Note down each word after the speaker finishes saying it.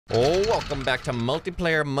Oh, welcome back to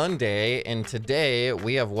Multiplayer Monday, and today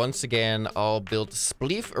we have once again all built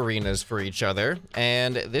Spleef arenas for each other,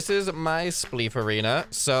 and this is my Spleef arena.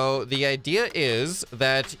 So the idea is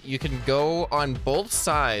that you can go on both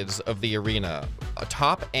sides of the arena,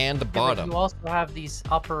 top and the bottom. But you also have these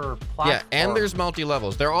upper platforms. Yeah, and there's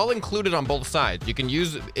multi-levels. They're all included on both sides. You can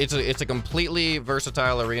use, it's a completely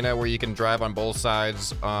versatile arena where you can drive on both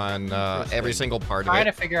sides on every single part of it. Trying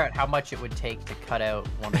to figure out how much it would take to cut out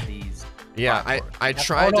one of these. Yeah, I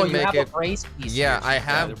tried to make it. Yeah, I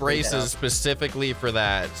have braces specifically for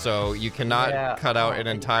that, so you cannot cut out an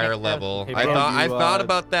entire level. Hey, I bro, thought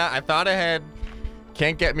about that. I thought ahead.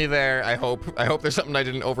 Can't get me there. I hope there's something I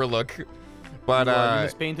didn't overlook. But you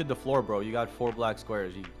just painted the floor, bro. You got 4 black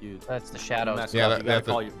squares. That's the shadows. Yeah,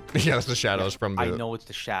 that's the shadows from the. I know it's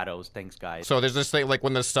the shadows. Thanks, guys. So there's this thing like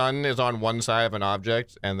when the sun is on one side of an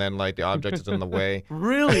object, and then like the object is in the way.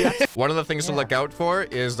 Really? One of the things to look out for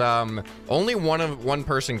is only one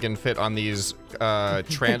person can fit on these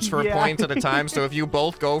transfer points at a time. So if you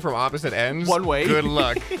both go from opposite ends, one way. Good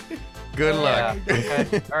luck. Good luck.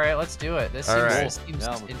 Okay. All right, let's do it. This seems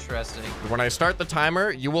interesting. When I start the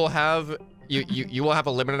timer, you will have you will have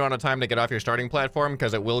a limited amount of time to get off your starting platform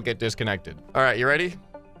because it will get disconnected. All right, you ready?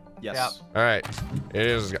 Yes. Yep. All right, it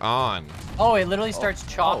is on. Oh, it literally starts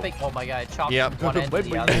chopping. Oh my god, it chops from one end to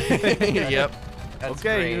the other. Yep. That's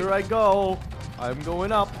okay, great. here I go. I'm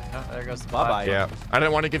going up. Oh, there goes the Bye-bye. Yeah, I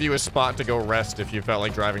didn't want to give you a spot to go rest if you felt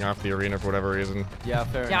like driving off the arena for whatever reason. Yeah,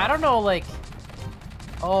 fair enough. Yeah, I don't know, like.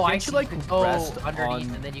 Oh, Can't you like go rest underneath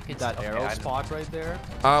on and then you can that arrow spot right there?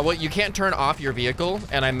 Well, you can't turn off your vehicle,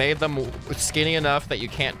 and I made them skinny enough that you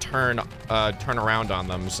can't turn around on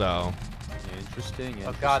them. So. Interesting.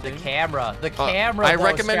 Oh god, the camera. The camera. I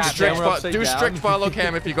recommend do strict follow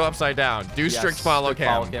cam if you go upside down. Do strict follow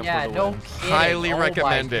cam. Yeah, no kidding. Highly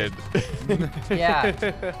recommended. Yeah.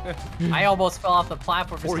 I almost fell off the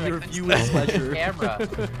platform for your viewing pleasure.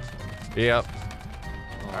 Camera. Yep.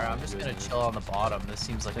 Alright, I'm just gonna chill on the bottom. This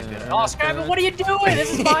seems like a good. Oh, ScrapMan, what are you doing?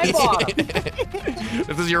 This is my bottom.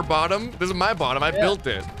 This is your bottom? This is my bottom. I built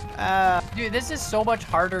it. Dude, this is so much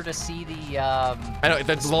harder to see the. I know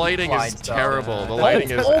the lighting is terrible. The Oh, lighting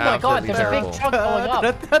is oh my god, absolutely there's a big chunk going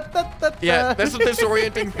up. Yeah, that's the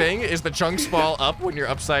disorienting thing is the chunks fall up when you're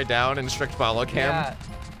upside down in strict follow cam. Yeah.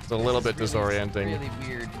 It's a little bit disorienting. Really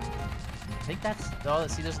weird. I think that's. Oh,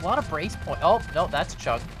 see, there's a lot of brace points. Oh no, that's a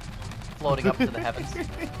chunk floating up to the heavens.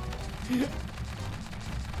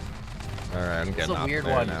 All right, I'm getting a off weird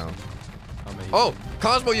there one. now. Oh,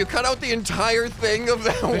 Cosmo, you cut out the entire thing of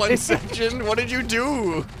that one section. What did you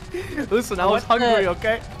do? Listen, I was hungry,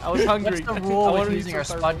 okay? I was hungry. What's the rule with using our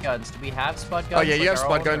spud guns? Do we have spud guns? Oh yeah, you have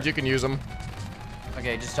spud guns. You can use them.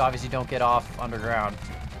 Okay, just obviously don't get off underground.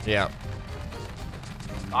 Yeah.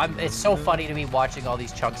 It's so funny to me watching all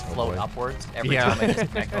these chunks float upwards every time I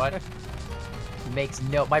disconnect one. Makes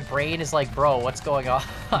my brain is like, bro, what's going on?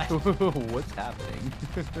 What's happening?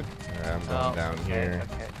 Right, I'm going down here.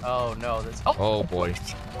 Okay. Oh no, this. Oh boy.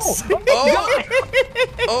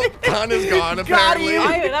 Oh, Con is gone apparently.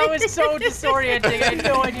 That was so disorienting. I had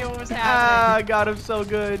no idea what was happening. God, I'm so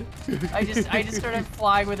good. I just started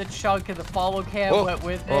flying with a chunk, and the follow cam went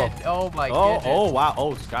with it. Oh my goodness. Oh wow.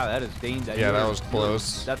 Oh Scott, that is dangerous. Yeah, that was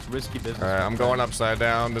close. That's risky business. All right, I'm going upside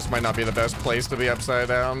down. This might not be the best place to be upside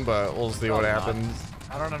down, but we'll see what happens.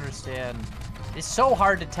 I don't understand. It's so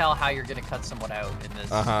hard to tell how you're gonna cut someone out in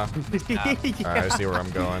this. All right, I see where I'm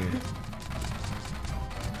going.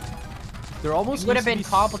 There almost would have been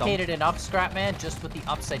complicated enough, ScrapMan, just with the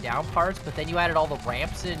upside down parts, but then you added all the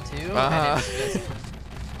ramps in too, and it's just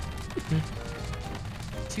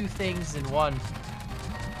 2 things in one.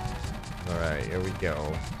 All right, here we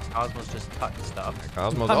go. Cosmo's just cutting stuff.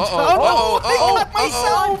 Cosmo's. I cut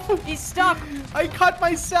myself. He's stuck. I cut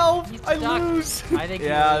myself. I lose. I think.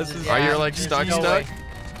 Yeah, this is. Are you like stuck?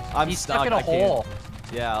 I'm stuck in a hole.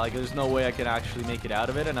 Yeah, like there's no way I can actually make it out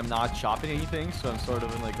of it, and I'm not chopping anything, so I'm sort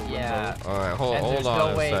of in like a limbo. Yeah. All right, hold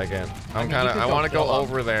on a second. I want to go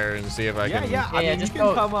over there and see if I can. Yeah. I mean, you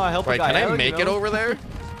can come help a guy out. Can I make it over there?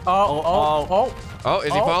 Oh,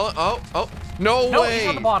 is he falling? Oh, no way. He's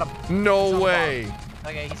on the bottom. No way.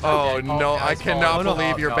 Okay, he's no, I cannot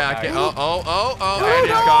believe you're back in. Oh, and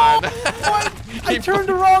he's gone. What? I turned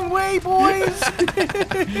the wrong way, boys.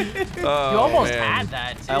 You almost had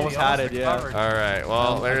that, too. I almost had it, yeah. All right,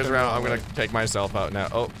 well, there's round. I'm going to take myself out now.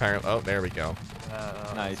 Oh, apparently. Oh, there we go.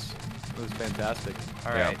 Nice. It was fantastic.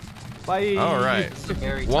 All right. Bye. All right.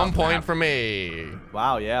 1 point for me.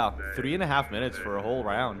 Wow, yeah. 3.5 minutes for a whole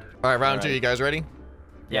round. All right, round 2. You guys ready?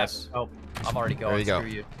 Yes. Oh, I'm already going. There you go. Screw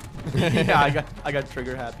you. Yeah, I got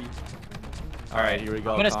trigger happy. All right, here we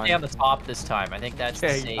go. I'm gonna stay on the top this time. I think that's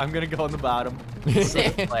safe. I'm gonna go on the bottom.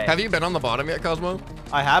 Safe play. Have you been on the bottom yet, Cosmo?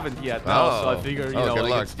 I haven't yet, no, so I figure, you know, good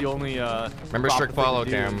like, luck. it's the only, Remember strict follow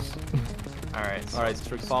cam. Alright, so Alright,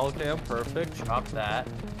 strict follow cam, perfect. drop that.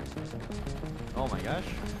 Oh my gosh.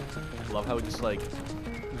 Love how it just, like,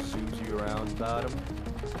 zooms you around bottom.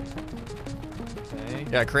 Okay.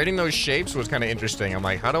 Yeah, creating those shapes was kind of interesting. I'm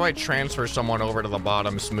like, how do I transfer someone over to the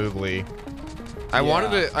bottom smoothly? I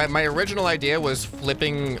wanted to, my original idea was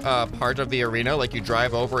flipping part of the arena, like you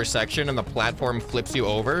drive over a section and the platform flips you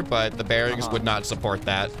over, but the bearings would not support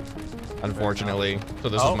that, unfortunately. So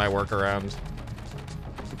this is my workaround.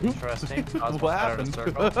 Interesting. What happened?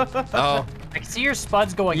 Oh. I can see your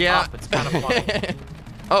spuds going up. It's kind of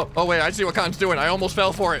fun. Oh wait, I see what Khan's doing. I almost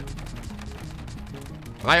fell for it.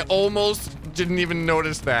 I almost didn't even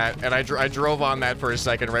notice that, and I drove on that for a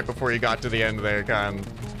second right before you got to the end there, Khan.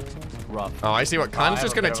 Rough. Oh, I see what Khan's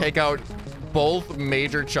just gonna take out both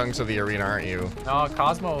major chunks of the arena, aren't you? No,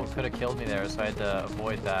 Cosmo could have killed me there, so I had to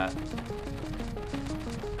avoid that.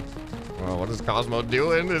 Well, what is Cosmo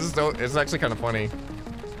doing? It's actually kind of funny.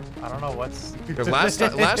 I don't know what's. Because last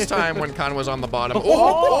time when Khan was on the bottom,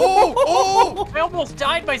 I almost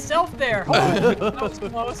died myself there. Oh, that was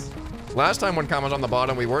close. Last time when Khan was on the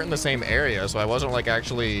bottom, we weren't in the same area, so I wasn't like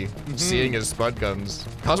actually seeing his spud guns.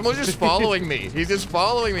 Cosmo's just following me. He's just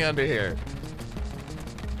following me under here.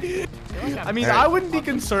 I mean, I wouldn't be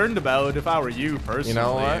concerned about it if I were you, personally. You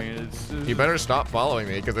know what? I mean, You better stop following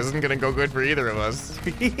me, because this isn't gonna go good for either of us.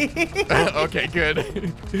 Okay,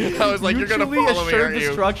 good. I was like, you're gonna follow me, aren't you?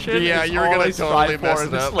 Destruction Yeah, you're gonna totally mess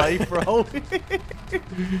it up. Life, bro.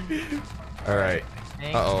 All right.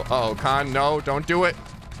 Uh-oh, Khan, no, don't do it.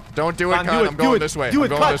 Don't do it, Khan. Do it, I'm going this way. Do I'm it,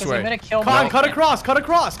 going this way. I'm gonna kill Khan, me. cut across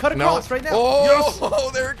right now. Oh,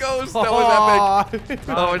 oh, there it goes. That was epic.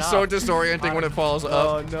 Oh, it's so enough. disorienting when it falls up.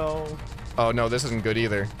 Oh, no. Oh, no, this isn't good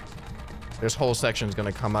either. This whole section's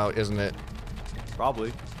gonna come out, isn't it?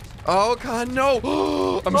 Probably. Oh, Khan,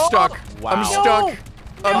 no. I'm stuck. Wow. I'm stuck.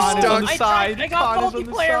 I'm stuck. On the side. I got Khan is on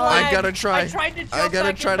the multiplayer side. lag. I gotta try. I tried to jump I gotta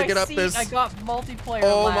back try in to my get up seat. this. I got multiplayer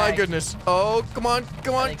Oh lag. my goodness. Oh, come on,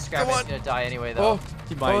 come I on, think come ScrapMan's on. gonna die anyway, though.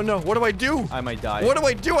 Oh no, what do I do? I might die. What do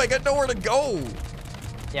I do? I got nowhere to go.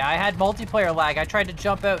 Yeah, I had multiplayer lag. I tried to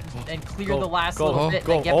jump out and clear the last little bit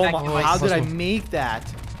and get back to my How seat. did I make that?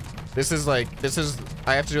 This is, I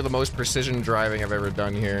have to do the most precision driving I've ever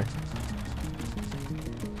done here.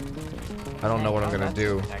 I don't know what I'm gonna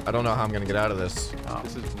do. I don't know how I'm gonna get out of this.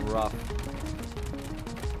 This is rough.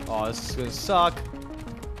 Oh, this is gonna suck.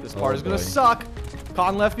 This part is gonna suck.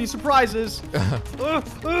 Khan left me surprises.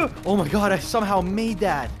 Oh my god, I somehow made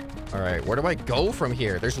that. All right, where do I go from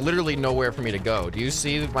here? There's literally nowhere for me to go. Do you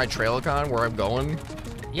see my trail, Khan, where I'm going?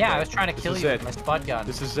 Yeah, I was trying to kill you with my spud gun.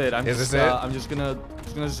 This is it. I'm just gonna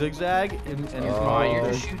zigzag and Oh,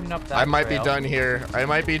 you're just shooting up that I might trail. be done here. I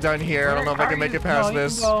might be done here. I don't know if I can make it past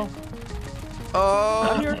this. No, Oh,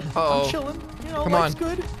 I'm here. uh-oh. I'm chilling. You know, Come life's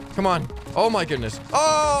on. good. Come on. Oh my goodness.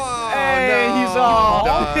 Oh, Hey, no. he's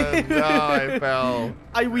off. No, I fell.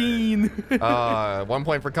 I win. 1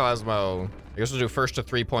 point for Cosmo. I guess we'll do first to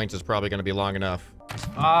 3 points is probably going to be long enough.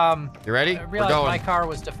 You ready? I We're realized going. my car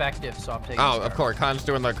was defective, so I'm taking Oh, of course. Khan's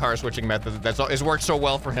doing the car switching method. It's worked so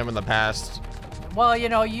well for him in the past. Well, you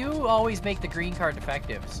know, you always make the green car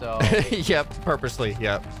defective, so... Yep, purposely,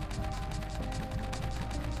 yep.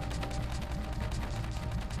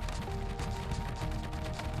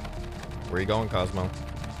 Where are you going, Cosmo?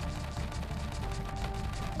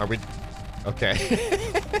 Are we... Okay.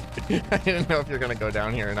 I didn't know if you're gonna go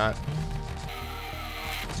down here or not.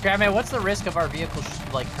 ScrapMan, what's the risk of our vehicles,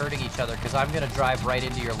 like, hurting each other? Because I'm gonna drive right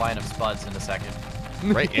into your line of spuds in a second.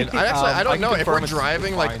 Right in... I don't know if we're confirm it's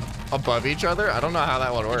driving, like, fine. above each other. I don't know how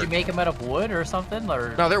that would work. Did you make them out of wood or something?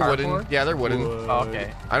 Or No, they're cardboard? wooden. Yeah, they're wooden. Oh,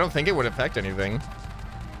 okay. I don't think it would affect anything.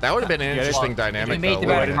 That would have been an interesting dynamic, If you made though.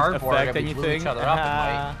 them out of Wouldn't cardboard affect and we blew anything. each other up,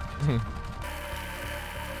 it might.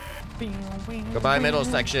 Goodbye, middle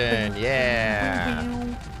section. Yeah.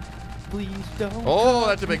 Please don't. Oh,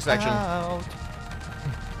 that's a big section. Out.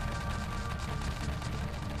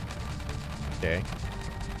 Okay.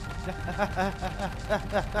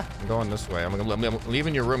 I'm going this way. I'm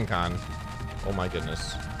leaving your room, Khan. Oh my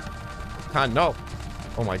goodness. Khan, no.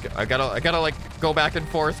 Oh my god. I gotta like go back and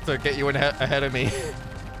forth to get you ahead of me.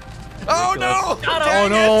 Oh no! Oh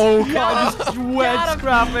no! Khan just wet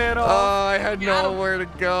ScrapMan off. Oh, I had nowhere to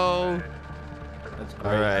go. That's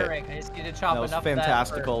All right. Alright, I just need to chop That was enough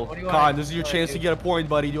fantastical. What do you Khan, want this is your chance to get a point,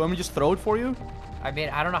 buddy. Do you want me to just throw it for you? I mean,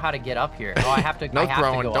 I don't know how to get up here. Oh, I have to. No I have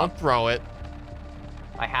throwing. To go Don't up. throw it.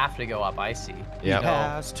 I have to go up. I see. Yeah. He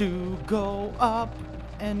has to go up,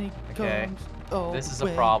 and he Okay. comes This is a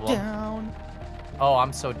way problem. down. Oh,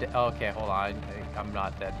 I'm so okay, hold on. I'm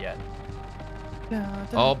not dead yet.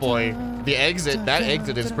 Oh boy, the exit. That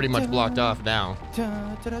exit is pretty much blocked off now.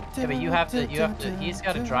 Yeah, but you have to. He's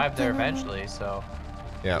got to drive there eventually. So.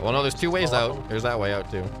 Yeah. Well, no, there's two ways out. There's that way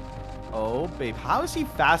out too. Oh, babe, how is he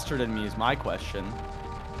faster than me? Is my question.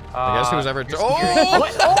 I guess who's ever.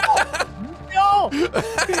 Oh! No!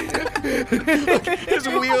 His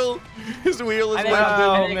wheel is left.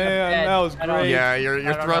 Oh man, that was great. Yeah,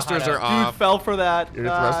 your thrusters are off. Dude fell for that. Your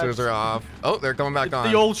thrusters are off. Oh, they're coming back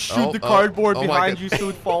on. The old shoot the cardboard oh behind you so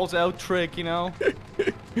it falls out trick, you know?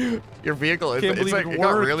 Your vehicle, it's like it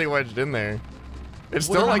got worked. really wedged in there. It's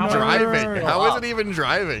still like driving. How is it even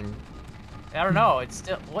driving? I don't know. It's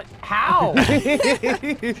still what? How? All right.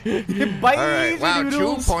 Wow,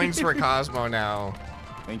 2 points for Kosmo now.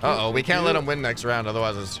 Uh-oh, we can't let him win next round,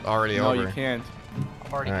 otherwise it's already over. No, you can't.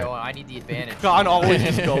 I'm already going. I need the advantage. Con always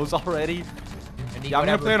just goes already. Yeah, I'm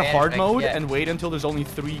gonna play in hard mode and and wait until there's only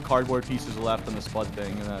 3 cardboard pieces left on the spud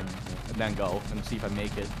thing, and then go and see if I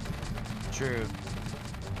make it. True.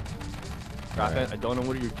 I don't know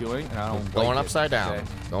what you're doing, and I don't. Going like upside it, down. okay?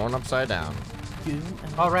 Going upside down.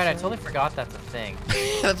 Oh right, I totally forgot that's a thing.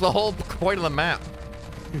 That's the whole point of the map.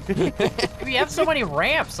 We have so many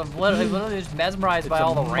ramps. I'm literally just mesmerized by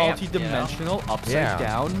all the ramps. Multi-dimensional upside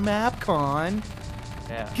down map, Con.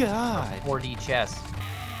 Yeah. God. 4D chess.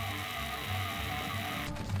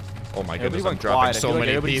 Oh my goodness, I'm dropping so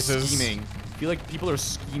many pieces. Scheming. I feel like people are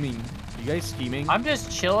scheming. You guys scheming? I'm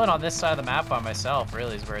just chilling on this side of the map by myself,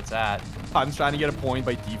 really, is where it's at. I'm just trying to get a point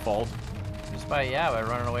by default. Just by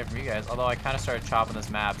running away from you guys. Although I kind of started chopping this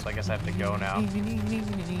map, so I guess I have to go now.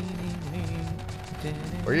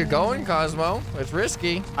 Where you going, Kosmo? It's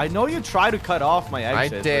risky. I know you tried to cut off my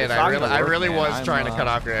exit. I did. I really was trying to cut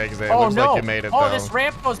off your exit. It Oh looks no! like you made it, oh, though. this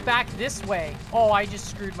ramp goes back this way. Oh, I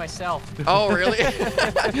just screwed myself. Oh, really?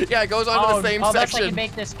 Yeah, it goes on to the same unless section. I can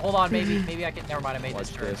make this. Hold on, maybe I can. Never mind, I made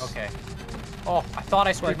this turn. Okay. Oh, I thought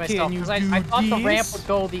I screwed myself because I thought the ramp would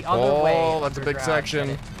go the other way. Oh, that's a big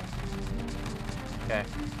section. Okay,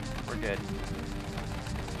 we're good.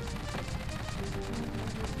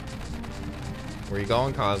 Where you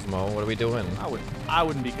going, Kosmo? What are we doing? I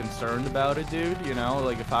wouldn't be concerned about it, dude. You know,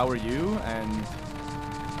 like if I were you and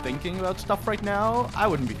thinking about stuff right now, I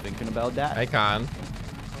wouldn't be thinking about that. Hey, Con.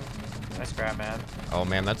 Nice grab, man. Oh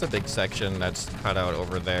man, that's a big section that's cut out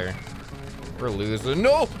over there. We're losing.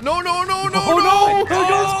 No! No! No! No! No! Oh, No!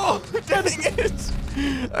 Oh, dang it!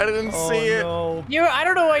 I didn't see it. No. I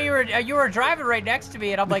don't know why you were driving right next to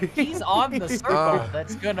me, and I'm like, he's on the circle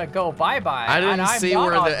that's gonna go bye-bye. I didn't see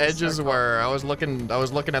where the edges were. I was looking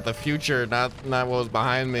at the future, not what was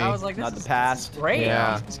behind me. I was like, this not is the past. Great.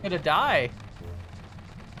 Yeah. I'm just gonna die.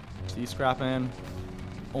 See, ScrapMan?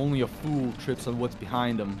 Only a fool trips on what's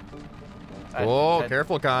behind him. Oh,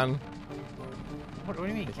 careful, Con. What do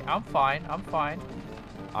you mean? I'm fine. I'm fine.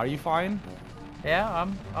 Are you fine? Yeah,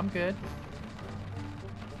 I'm good.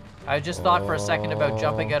 I just thought for a second about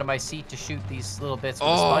jumping out of my seat to shoot these little bits with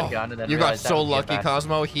a spud gun, and then you got so lucky,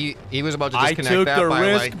 Kosmo. He was about to disconnect that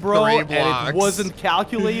by like 3 blocks. And it wasn't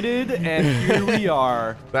calculated, and here we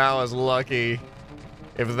are. That was lucky.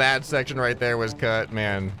 If that section right there was cut,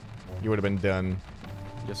 man, you would have been done.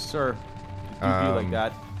 Yes, sir. You do be like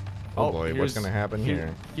that. Oh boy, what's gonna happen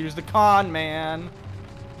here? Here's the con, man.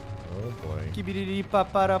 Oh boy.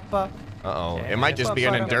 Uh-oh. Okay. It might just be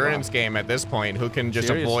an endurance game at this point. Who can just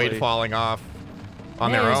avoid falling off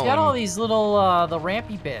on their own? He's got all these little the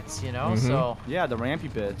rampy bits, you know. So yeah, the rampy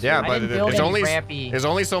bits. Yeah, but there's only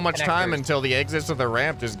so much connectors. time until the exits of the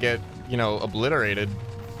ramp just get, obliterated.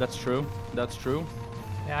 That's true. That's true.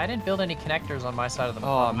 yeah, I didn't build any connectors on my side of the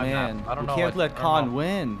Oh map. man, I don't know. we can't let Con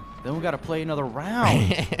win. Then we gotta play another round.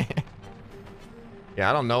 Yeah,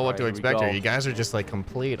 I don't know what Alright, to here we expect go. here. You guys are just like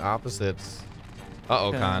complete opposites.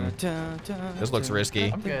 Uh-oh, Con. This looks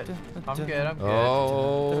risky. I'm good. I'm good. I'm good.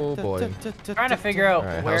 Oh boy. Trying to figure out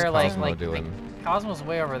Alright, where how's Kosmo doing? Cosmo's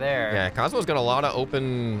way over there. Yeah, Cosmo's got a lot of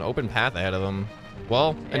open path ahead of him.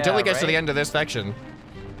 Well, until he gets to the end of this section.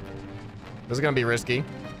 This is gonna be risky.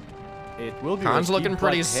 It will be. Con's risky, looking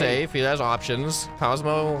pretty but, safe. He has options.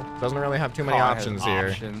 Cosmo doesn't really have too many Con has options here.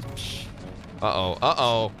 options. Uh-oh.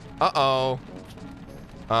 Uh-oh. Uh-oh.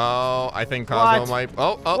 Oh, I think Kosmo might.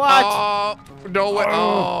 Oh, oh, What? oh. No way.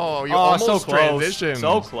 Oh, you almost so close. transitioned.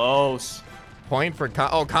 So close. Point for Con.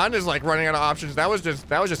 Oh, Con is like running out of options. That was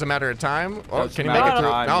just a matter of time. Oh, Just can a he make matter it of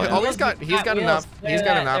through? time, No, yeah. oh, he's got enough. He's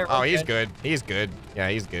got enough. Oh, he's good. He's good. Yeah,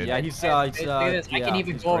 he's good. Yeah, he's Look at this. I can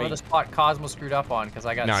even go over the spot Cosmo screwed up on because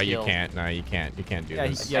I got No, skills. you can't. No, you can't. You can't do Yeah,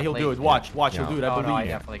 this. he'll do it. Watch, he'll No. do it. I Oh, believe. no, I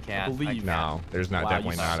definitely can't. Believe. No, there's not Wow,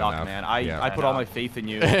 definitely you not suck, enough. man. Yeah. I put all my faith in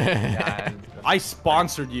you. Yeah, I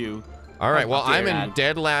sponsored you. All right, well, I'm in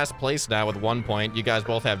dead last place now with 1 point. You guys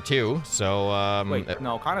both have 2, so... Wait,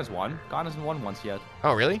 no, Con has 1. Con hasn't won once yet.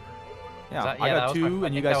 Oh, really? Yeah, I got 2,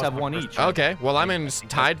 and you guys have 1 each. Okay, well, I'm in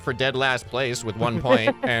tied for dead last place with 1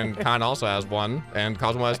 point, and Con also has 1, and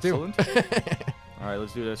Cosmo has 2. All right,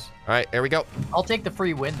 let's do this. All right, here we go. I'll take the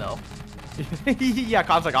free win though. Yeah,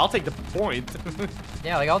 Con's like, I'll take the point.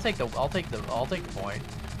 Yeah, like I'll take the point.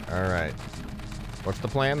 All right. What's the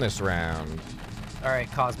plan this round? All right,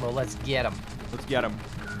 Cosmo, let's get him. Let's get him.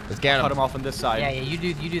 Let's get him. Cut him off on this side. Yeah, you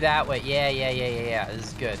do that way. Yeah. This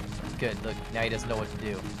is good. Good. Look, now he doesn't know what to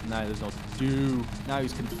do. Now there's no do. Now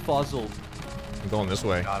he's confuzzled. I'm going this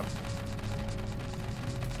way. Got him.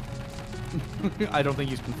 I don't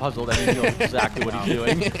think he's confuzzled. I think he knows exactly what he's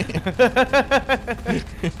doing.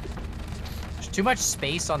 There's too much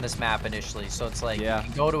space on this map initially, so it's like you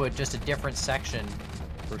can go to just a different section.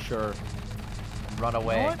 For sure. Run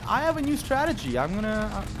away. You know what? I have a new strategy. I'm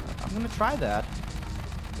gonna try that.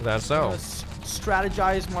 That's so. I'm gonna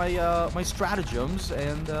strategize my my stratagems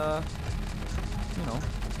and you know,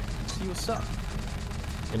 see what's up.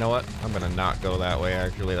 You know what? I'm gonna not go that way.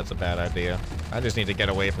 Actually, that's a bad idea. I just need to get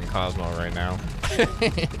away from Cosmo right now.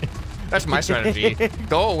 That's my strategy.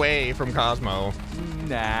 Go away from Cosmo.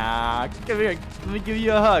 Nah, come here. Let me give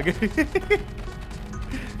you a hug.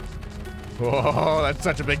 Whoa, that's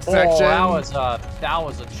such a big section. Oh, that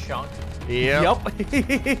was a chunk. Yep.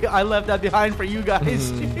 I left that behind for you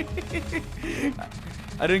guys.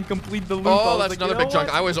 I didn't complete the loop. Oh, that's another big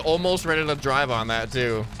chunk. I was almost ready to drive on that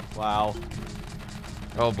too. Wow.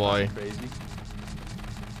 Oh boy. That's crazy.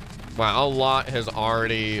 Wow, a lot has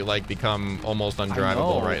already like become almost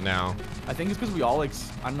undrivable right now. I think it's because we all like,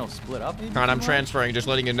 I don't know, split up maybe? Con, I'm transferring, just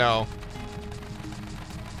letting you know.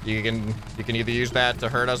 You can either use that to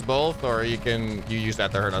hurt us both, or you use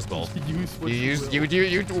that to hurt us both. Wait, how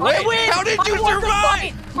did you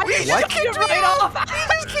survive? I just kicked right off.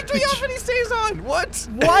 I kicked me off and he stays on. What?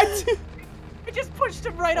 What? I just pushed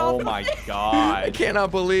him right off. Oh my god. I cannot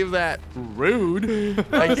believe that. Rude.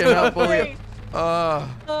 I cannot believe.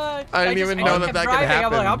 I didn't even know that could happen.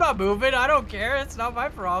 I'm like, I'm not moving. I don't care. It's not my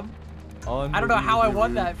problem. I don't know how I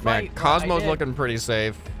won that fight. Man, Cosmo's looking pretty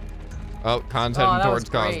safe. Oh, Con's heading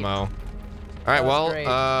towards Cosmo. All right, well,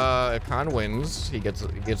 if Con wins, he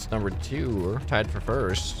gets number 2, tied for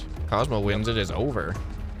first. Cosmo wins, it is over.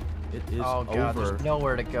 It is God, over. There's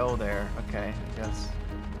nowhere to go there. Okay, I guess.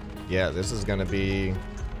 Yeah, this is gonna be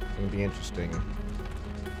interesting.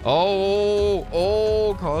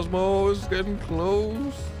 Oh, Cosmo is getting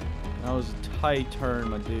close. That was a tight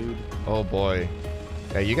turn, my dude. Oh boy.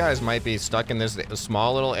 Yeah, you guys might be stuck in this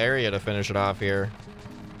small little area to finish it off here.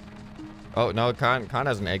 Oh, no, Con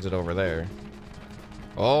has an exit over there.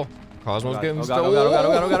 Oh, Cosmo's getting stuck. Oh,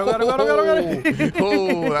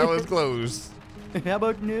 that was close. How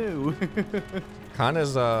about new? Con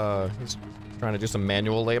is, he's trying to do some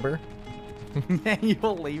manual labor.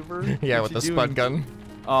 Manual labor? Yeah, with the spud gun.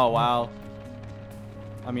 Oh, wow.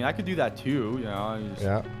 I mean, I could do that too, you know.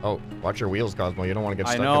 Yeah. Oh, watch your wheels, Cosmo. You don't want to get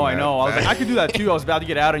stuck in I know. I was like, I could do that too. I was about to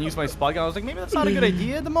get out and use my spud gun. I was like, maybe that's not a good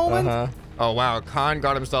idea at the moment. Oh, wow. Con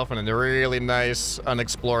got himself in a really nice,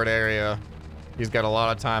 unexplored area. He's got a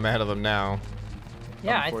lot of time ahead of him now.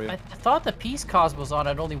 Yeah, I thought the piece Cosmo's on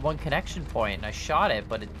had only one connection point, and I shot it,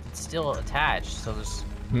 but it's still attached, so there's...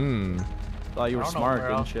 Thought you were smart,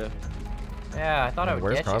 didn't you? Yeah, I thought I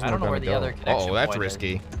would get you. I don't know where the other connection point is. Oh, that's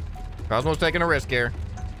risky. Cosmo's taking a risk here.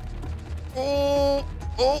 Oh,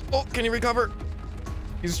 can you recover?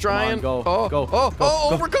 He's trying. Go.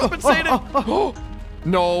 Overcompensated.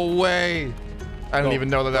 No way. I didn't even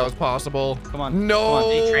know that was possible. Come on. No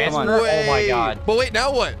way. Oh my god. But wait,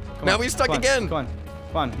 now what? Now he's stuck again. Come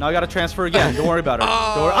on. Now I gotta transfer again. Don't worry about it.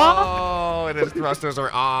 Oh, and his thrusters are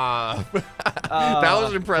off. That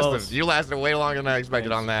was impressive. Close. You lasted way longer than I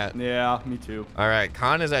expected on that. Yeah, me too. All right,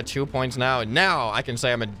 Con is at 2 points now. Now I can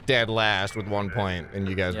say I'm a dead last with 1 point, and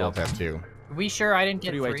you guys both have 2. Are we sure I didn't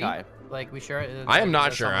get 3? Tie. Like, we sure? I am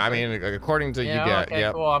not sure. I mean, according to you get.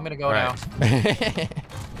 Okay, cool. I'm gonna go now.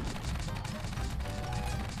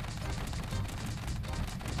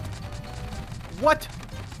 What?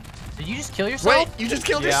 Did you just kill yourself? Wait, you just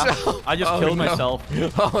killed yourself? I just killed myself.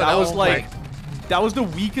 That was like, that was the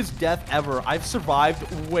weakest death ever. I've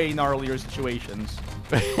survived way gnarlier situations.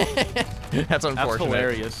 That's unfortunate. That's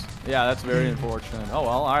hilarious. Yeah, that's very unfortunate. Oh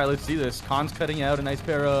well, all right, let's see this. Con's cutting out a nice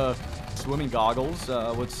pair of swimming goggles.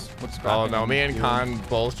 What's ScrapMan? Oh no, me and Con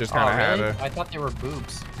both just kind of had a... I thought they were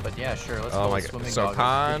boobs, but yeah, sure. Let's go with swimming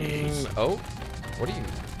goggles. So Con, what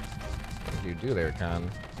do you do there, Con?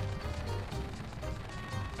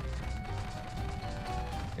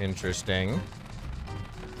 Interesting.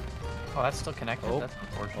 Oh, that's still connected. That's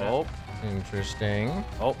unfortunate. Interesting.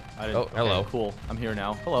 Oh, I didn't. Oh, hello. Okay, cool. I'm here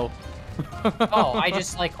now. Hello. Oh, I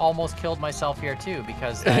just like almost killed myself here too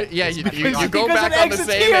because that Yeah, is you Because go back it on the exits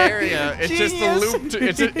same here. area. It's just a Genius.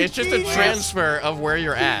 loop. It's just a Genius. transfer of where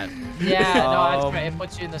you're at. Yeah, no, that's right. It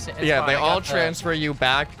puts you in the same. Yeah, they all transfer you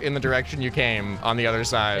back in the direction you came on the other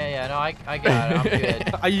side. Yeah, no, I got it. I'm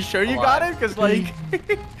good. Are you sure you Hold got on. it? Because like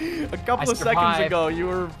a couple of seconds survived. ago, you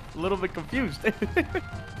were a little bit confused.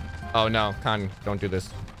 Oh no, Con, don't do this.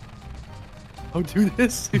 Oh, do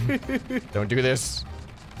this. Don't do this.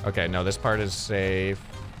 Okay, no, this part is safe.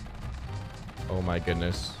 Oh my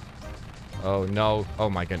goodness. Oh no. Oh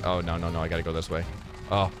my goodness. Oh no, I gotta go this way.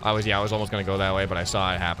 Oh, I was almost gonna go that way, but I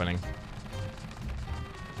saw it happening.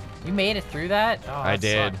 You made it through that? Oh, I that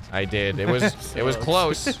did. sucked. I did. It was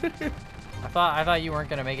close. I thought you weren't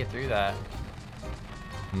gonna make it through that.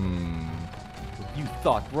 You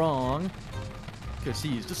thought wrong. Because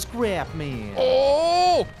he's the ScrapMan.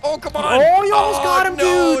 Oh! Oh, come on! Oh, you almost got him,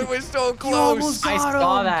 no, dude! it was so close. almost I got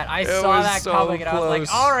saw him. that. I It saw was that so coming, and I was like, close.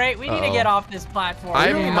 all right, we need to Uh-oh. get off this platform. I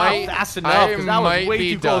You're might- not fast enough, because that was might way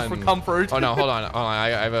be too close done. for comfort. Oh no, hold on. I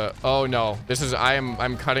have a. Oh no, this is. I'm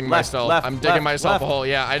cutting Left, myself. left, I'm digging left, myself left. a hole.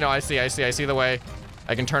 Yeah, I know. I see the way.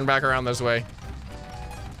 I can turn back around this way.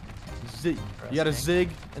 Zig. You gotta zig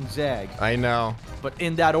and zag. I know. But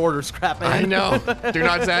in that order, ScrapMan. I know. Do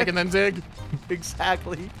not zag and then zig.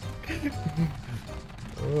 Exactly.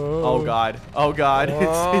 Oh god. Oh god.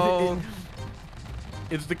 Oh.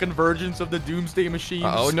 It's the convergence of the doomsday machines.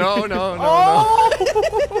 Oh no. Oh!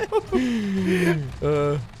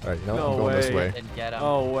 All right, no, I'm going this way. way. Didn't get him.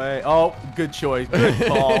 Oh way. Oh, good choice. Good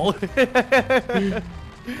call.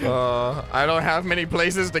 I don't have many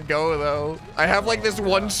places to go though. I have like this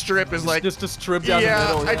one strip is like. just a strip down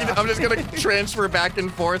Yeah, the middle. I'm just gonna transfer back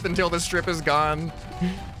and forth until the strip is gone.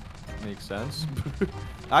 Makes sense.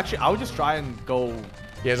 Actually, I would just try and go.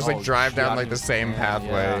 Yeah, just like Oh, drive down shit, like the same yeah,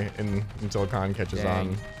 pathway yeah. until Con catches Dang.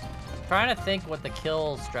 on. Trying to think what the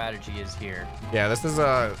kill strategy is here. Yeah, this is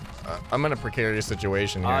I'm in a precarious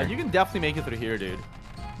situation here. You can definitely make it through here, dude.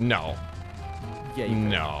 No. Yeah, you could.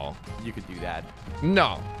 No. You could do that.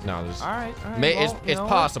 No. There's. All right. It's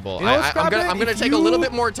possible. You know what, I'm ScrapMan? gonna If take a little you-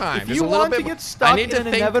 bit more time. if Just you a little want bit. to get stuck I need to in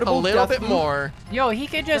an think a inevitable little death bit loop, more. Yo, he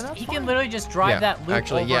could just, that's he can fine. literally just drive that loop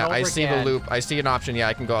Actually, over yeah, and over I see the again. loop. I see an option. Yeah,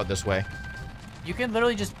 I can go out this way. You can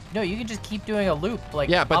literally just, no, you can just keep doing a loop, like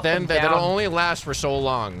Yeah, but up then and that'll down. only last for so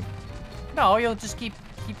long. No, you'll just keep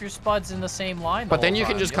your spuds in the same line. But then you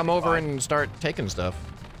can just come over and start taking stuff.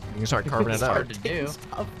 You can start carving it It's out. hard to do.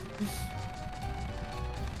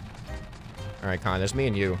 All right, Con, it's me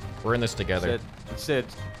and you. We're in this together. That's it.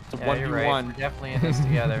 It's a Yeah, you're right. 1v1. We're definitely in this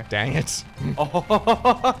together. Dang it. Oh.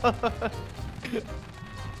 Good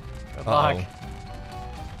Uh-oh. luck.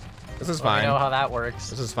 This is Let me fine. know how that works.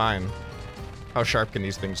 This is fine. How sharp can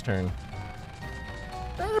these things turn?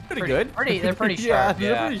 Pretty good. They're pretty sharp.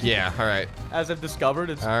 they're Yeah. pretty Yeah, all right. As I've discovered,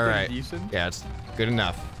 it's All pretty right. decent. Yeah, it's good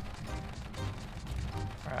enough.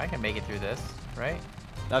 All right, I can make it through this, right?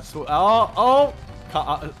 That's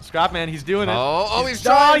ScrapMan, he's doing it. Oh, he's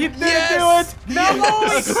Oh, trying. you didn't Yes! do it! No!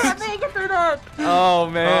 I can't make it through that. Oh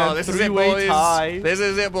man, Oh, this is it, three-way boys. tie. This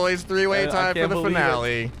is it, boys. Three-way I tie for can't the believe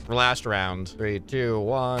finale. Last round. 3, 2,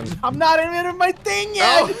 1. I'm not even in my thing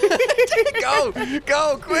yet. Oh,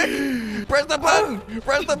 go, quick! Press the button.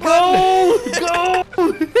 Press the button. Go!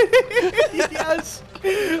 Yes!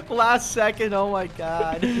 Last second, oh my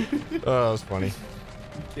god. Oh, that was funny.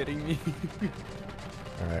 You kidding me?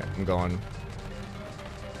 All right, I'm going.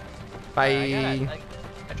 Bye.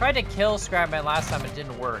 I tried to kill ScrapMan last time, it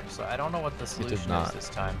didn't work, so I don't know what the solution is not. this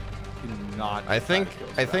time. Do not I think try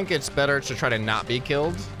to kill Scrap. it's better to try to not be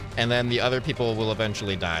killed, and then the other people will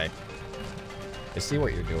eventually die. I see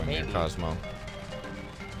what you're doing here, Maybe. Cosmo.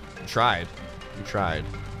 You tried. You tried.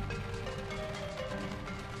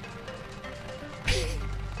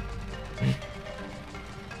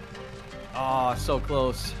 Oh, so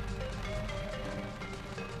close.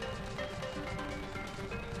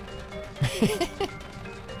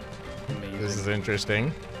 Amazing. This is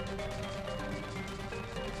interesting.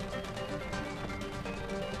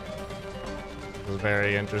 This is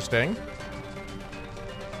very interesting.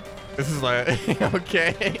 This is like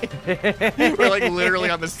okay. We're like literally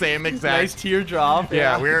on the same exact. Nice teardrop.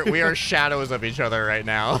 Yeah, we are shadows of each other right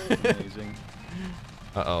now. Amazing.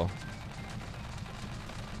 Uh-oh.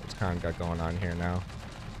 What's Con got going on here now?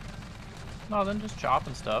 No, then just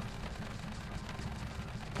chopping stuff.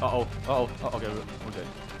 Uh-oh. Uh-oh. Oh, okay, we're good.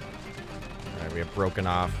 All right, we have broken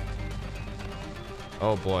off.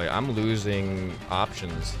 Oh boy, I'm losing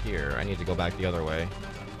options here. I need to go back the other way.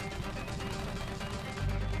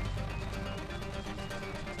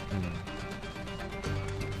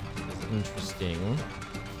 Interesting.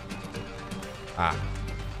 Ah.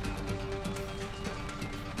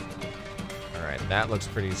 All right, that looks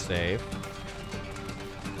pretty safe.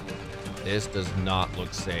 This does not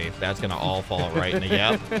look safe. That's gonna all fall right in the,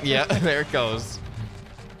 yep. Yeah, there it goes.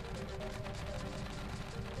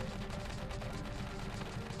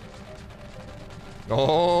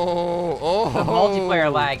 Oh. The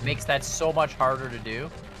multiplayer lag makes that so much harder to do.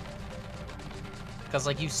 Because,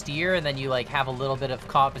 like, you steer and then you, like, have a little bit of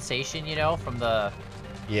compensation, you know, from the...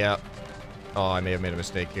 Yeah. Oh, I may have made a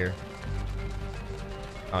mistake here.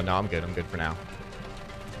 Oh, no, I'm good. I'm good for now.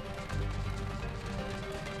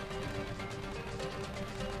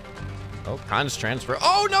 Oh, Khan's transfer.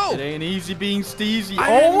 Oh, no! It ain't easy being steezy.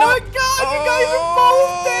 Oh my God, you guys are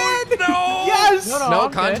both dead! No! Yes! No,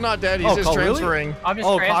 Khan's not dead. He's just transferring. Really? I'm just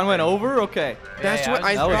Oh, transferring. Khan went over? Okay. That's what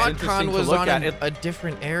I thought. Khan was on a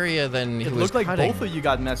different area than he was. It looked like cutting. both of you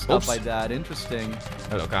got messed up by that. Interesting.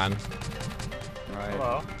 Hello, Khan. Right.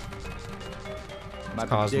 Hello. My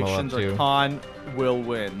Kosmo predictions up are too. Khan will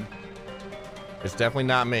win. It's definitely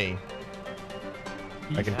not me.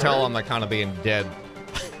 I can tell I'm like kind of being dead.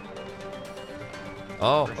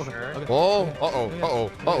 Oh. For sure. Okay. Oh. Uh-oh.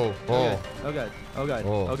 Uh-oh. Uh-oh. Oh. Oh God. Oh God.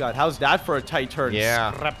 Oh. Oh God. How's that for a tight turn?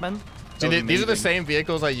 Yeah. ScrapMan? See, That was these are the amazing. same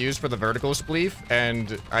vehicles I used for the vertical spleef,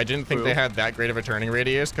 and I didn't think True. they had that great of a turning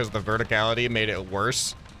radius because the verticality made it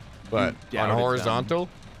worse. But You on doubted them. horizontal,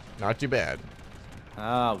 not too bad.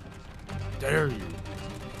 How dare you?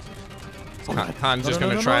 Khan's just No,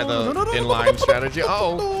 no, gonna no, try no, the no, no, no, inline strategy.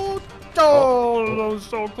 Uh-oh. Oh, that was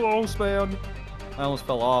so close, man. I almost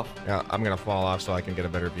fell off. Yeah, I'm gonna fall off so I can get a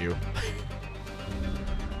better view.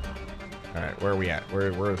 All right, where are we at? Where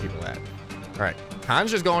are the people at? All right,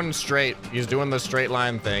 Khan's just going straight. He's doing the straight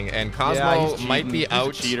line thing, and Kosmo he's might cheating. be He's a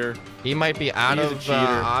out. cheater. He might be out He's a of cheater.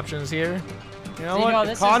 options here. You know See, what? no, If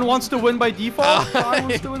this Khan is- wants to win by default. Khan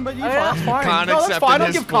wants to win by default. That's fine. Khan No, that's accepted fine. I'll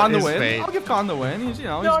his give Khan the his win. fate. I'll give Khan the win. He's, you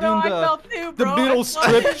know, No, he's no, I doing felt too, the bro. middle I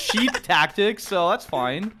felt- strip cheat tactics, so that's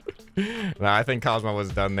fine. No, I think Kosmo was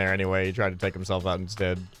done there anyway. He tried to take himself out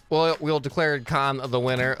instead. Well, we'll declare Khan the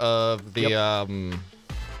winner of the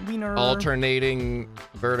Winner. alternating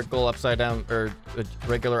vertical upside down or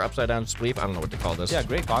regular upside down spleef. I don't know what to call this. Yeah,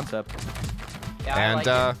 great concept. Yeah, And,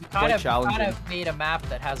 I like it. We quite kind of challenging. made a map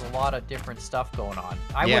that has a lot of different stuff going on.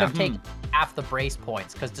 I Yeah. would have taken half the brace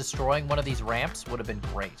points because destroying one of these ramps would have been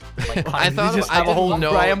great. Like, I thought just I have a whole didn't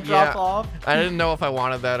know. ramp drop Yeah, off. I didn't know if I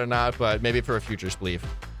wanted that or not, but maybe for a future spleef.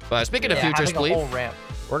 But speaking of yeah, future having a whole spleef, ramp.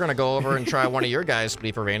 we're gonna go over and try one of your guys'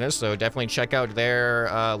 spleef arenas. So definitely check out their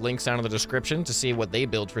links down in the description to see what they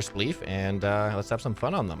build for spleef, and let's have some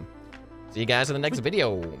fun on them. See you guys in the next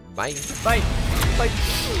video. Bye. Bye.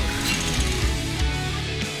 Like.